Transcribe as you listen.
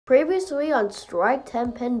Previously on Strike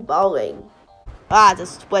 10 Pin Bowling. Ah, the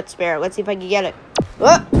split spare. Let's see if I can get it.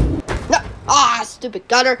 No! Ah, stupid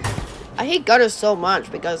gutter. I hate gutters so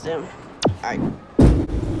much because of them. Alright.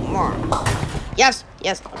 Yes,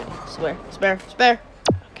 yes. Okay. Spare. Okay.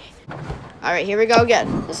 Alright, here we go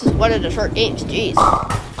again. This is one of the short games. Jeez.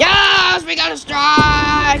 Yes, we got a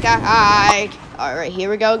strike! Alright, here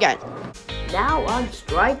we go again. Now on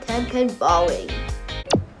Strike 10 Pin Bowling.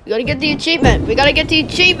 We gotta get the achievement.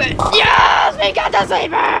 Yes, we got the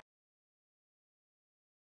saber!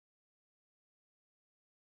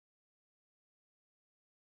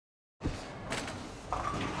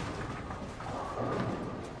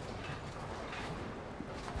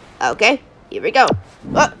 Okay, here we go.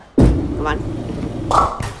 Oh, come on.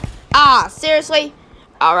 Ah, seriously?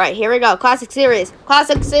 Alright, here we go. Classic series. Alright,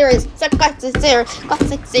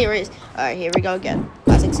 here we go again.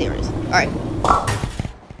 Classic series. Alright.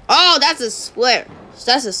 Oh, that's a split.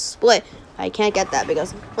 I can't get that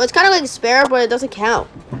because, well, it's kind of like a spare, but it doesn't count.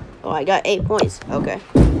 Oh, I got 8 points. Okay.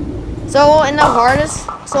 So, in the hardest,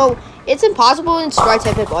 so it's impossible in Strike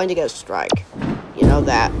 10 Pin Bowling to get a strike. You know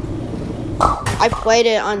that. I played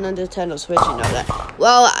it on the Nintendo Switch, you know that.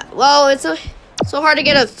 Well, it's so hard to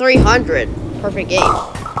get a 300 perfect game.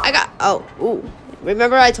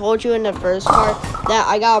 Remember I told you in the first part that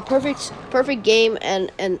I got a perfect game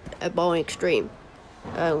and a bowling extreme.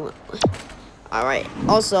 Alright.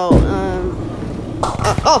 Also,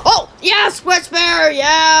 yeah, split spare,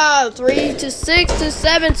 yeah, 3 to 6 to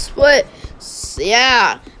 7 split,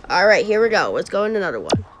 yeah. Alright, here we go. Let's go in another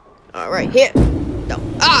one. Alright, here. No.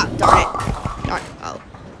 Ah, darn it. Oh,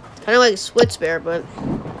 it's kind of like a split spare, but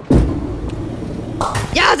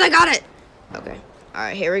yes, I got it. Okay.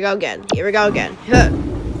 Alright, here we go again.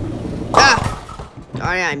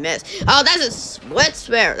 Sorry, I missed. Oh, that's a split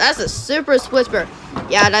spare. That's a super split spare.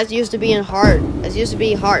 Yeah, that used to be hard.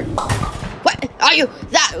 What are you?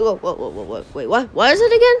 Whoa. Wait, what? What is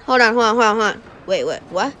it again? Hold on. Wait,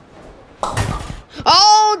 what?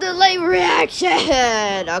 Oh, delay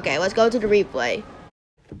reaction. Okay, let's go to the replay.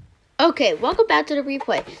 Okay, welcome back to the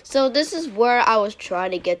replay. So this is where I was trying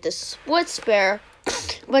to get the split spare,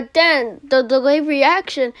 but then the delay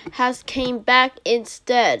reaction has came back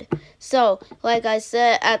instead. So, like I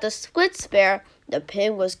said, at the split spare, the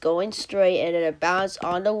pin was going straight and then it bounced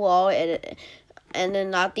on the wall and then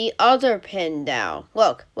not the other pin down.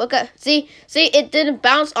 Look at see, it didn't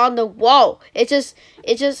bounce on the wall. It just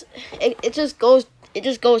goes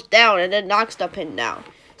down and then knocks the pin down.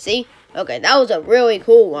 See? Okay, that was a really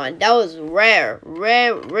cool one. That was rare,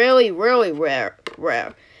 really rare.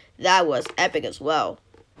 That was epic as well.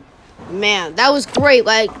 Man, that was great.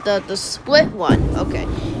 Like the split one. Okay,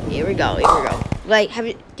 here we go. Like,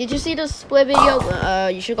 did you see the split video?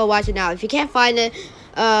 You should go watch it now. If you can't find it,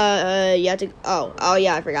 you have to. Oh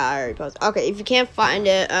yeah, I forgot. I already posted. Okay, if you can't find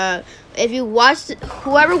it, if you watched it,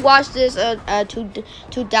 whoever watched this,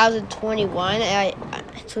 2021,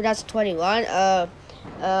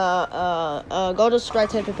 go to Strike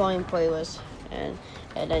 10 Pin Bowling playlist, and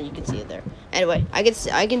then you can see it there. Anyway, I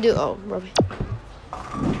can do. Oh,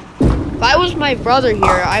 if I was my brother here,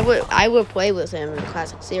 I would play with him in the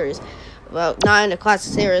classic series. Well, not in the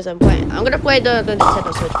classic series. I'm gonna play the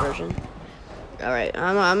Nintendo Switch version. All right,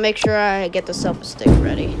 I'll make sure I get the selfie stick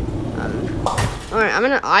ready. All right, I'm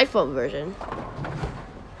in an iPhone version.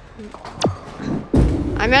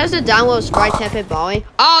 I managed to download Strike 10 Pin Bowling.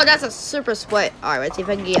 Oh, that's a super split. All right, let's see if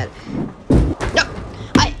I can get it. No,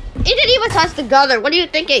 it didn't even touch the gutter. What are you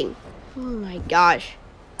thinking? Oh my gosh.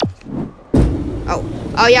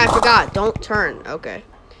 Oh yeah, I forgot. Don't turn. Okay.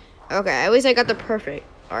 At least I got the perfect.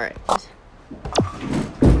 All right.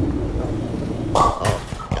 Oh,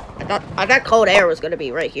 I thought cold air was gonna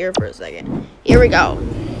be right here for a second. Here we go.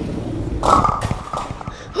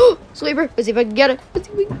 Sweeper. Let's see if I can get it.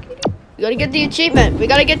 We gotta get the achievement.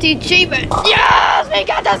 Yes, we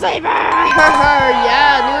got the saber.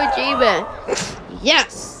 Yeah, new achievement.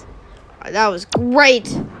 Yes, that was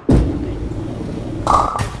great.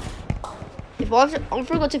 If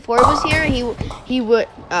Unforgotten 4 was here, he would.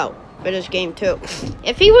 Oh, finish game 2.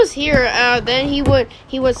 If he was here, then he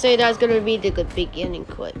would say that's gonna be the good beginning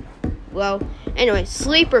clip. Well, anyway,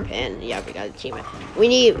 sleeper pin. Yeah, we got an achievement. We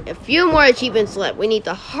need a few more achievements left. We need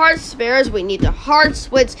the hard spares, we need the hard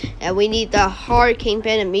splits, and we need the hard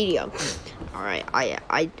kingpin and medium. All right,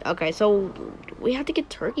 okay. So we have to get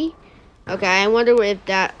turkey. Okay, I wonder if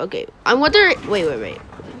that. Okay, I wonder. Wait.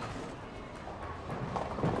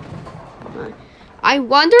 I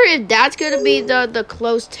wonder if that's gonna be the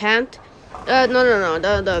close 10th.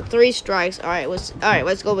 No. The 3 strikes. All right,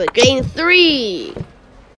 let's go with game 3.